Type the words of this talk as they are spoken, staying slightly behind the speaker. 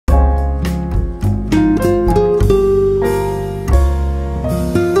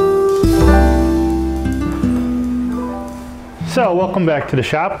welcome back to the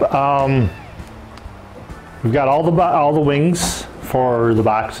shop. We've got all the wings for the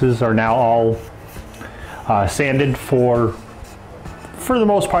boxes are now all sanded for the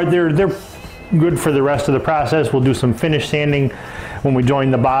most part. They're good for the rest of the process. We'll do some finish sanding when we join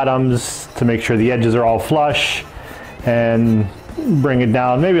the bottoms to make sure the edges are all flush and bring it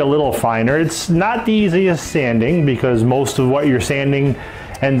down maybe a little finer. It's not the easiest sanding because most of what you're sanding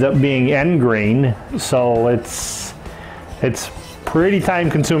ends up being end grain, so it's pretty time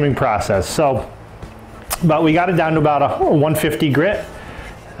consuming process. So but we got it down to about a 150 grit.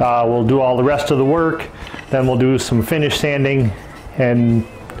 We'll do all the rest of the work, then we'll do some finish sanding and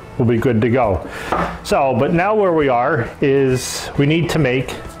we'll be good to go. So but now where we are is we need to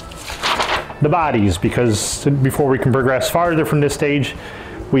make the bodies, because before we can progress farther from this stage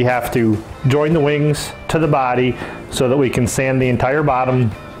we have to join the wings to the body so that we can sand the entire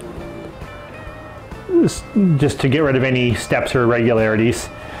bottom just to get rid of any steps or irregularities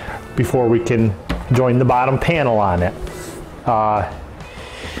before we can join the bottom panel on it.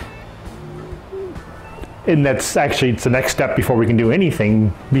 And that's actually, it's the next step before we can do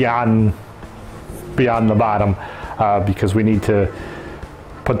anything beyond the bottom, because we need to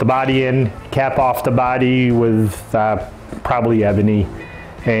put the body in, cap off the body with probably ebony,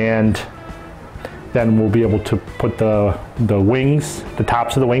 and then we'll be able to put the wings, the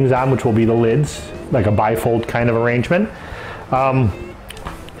tops of the wings on, which will be the lids, like a bifold kind of arrangement.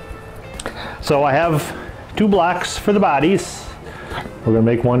 So I have 2 blocks for the bodies. We're gonna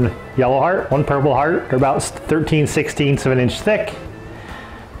make one yellow heart, one purple heart. They're about 13/16 of an inch thick.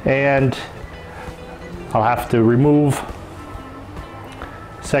 And I'll have to remove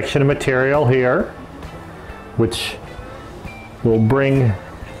a section of material here, which will bring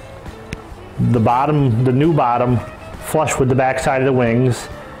the bottom, the new bottom, flush with the back side of the wings,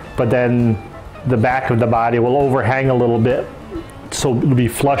 but then the back of the body will overhang a little bit, so it'll be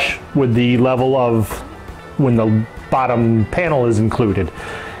flush with the level of when the bottom panel is included.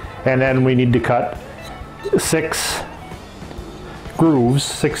 And then we need to cut 6 grooves,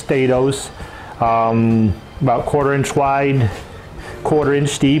 6 dados, about 1/4 inch wide, 1/4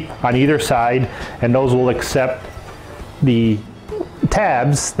 inch deep on either side, and those will accept the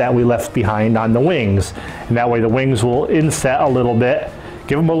tabs that we left behind on the wings. And that way the wings will inset a little bit,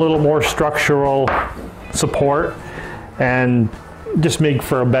 give them a little more structural support, and just make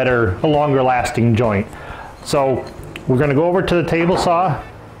for a longer lasting joint. So we're going to go over to the table saw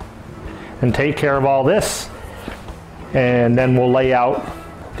and take care of all this, and then we'll lay out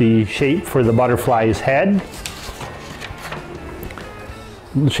the shape for the butterfly's head.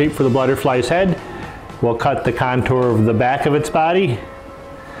 The shape for the butterfly's head. We'll cut the contour of the back of its body.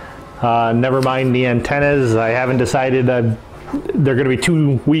 Never mind the antennas. I haven't decided. They're going to be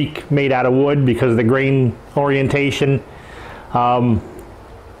too weak made out of wood because of the grain orientation.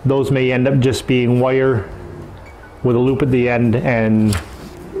 Those may end up just being wire with a loop at the end and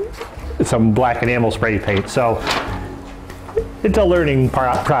some black enamel spray paint. So it's a learning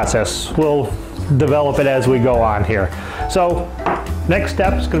process. We'll develop it as we go on here. So next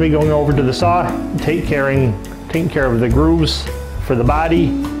step is going to be going over to the saw, taking care of the grooves for the body.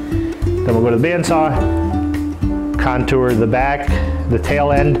 Then we'll go to the bandsaw, contour the back, the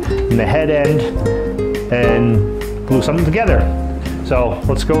tail end, and the head end, and glue something together. So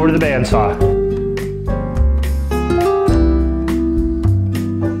let's go over to the bandsaw.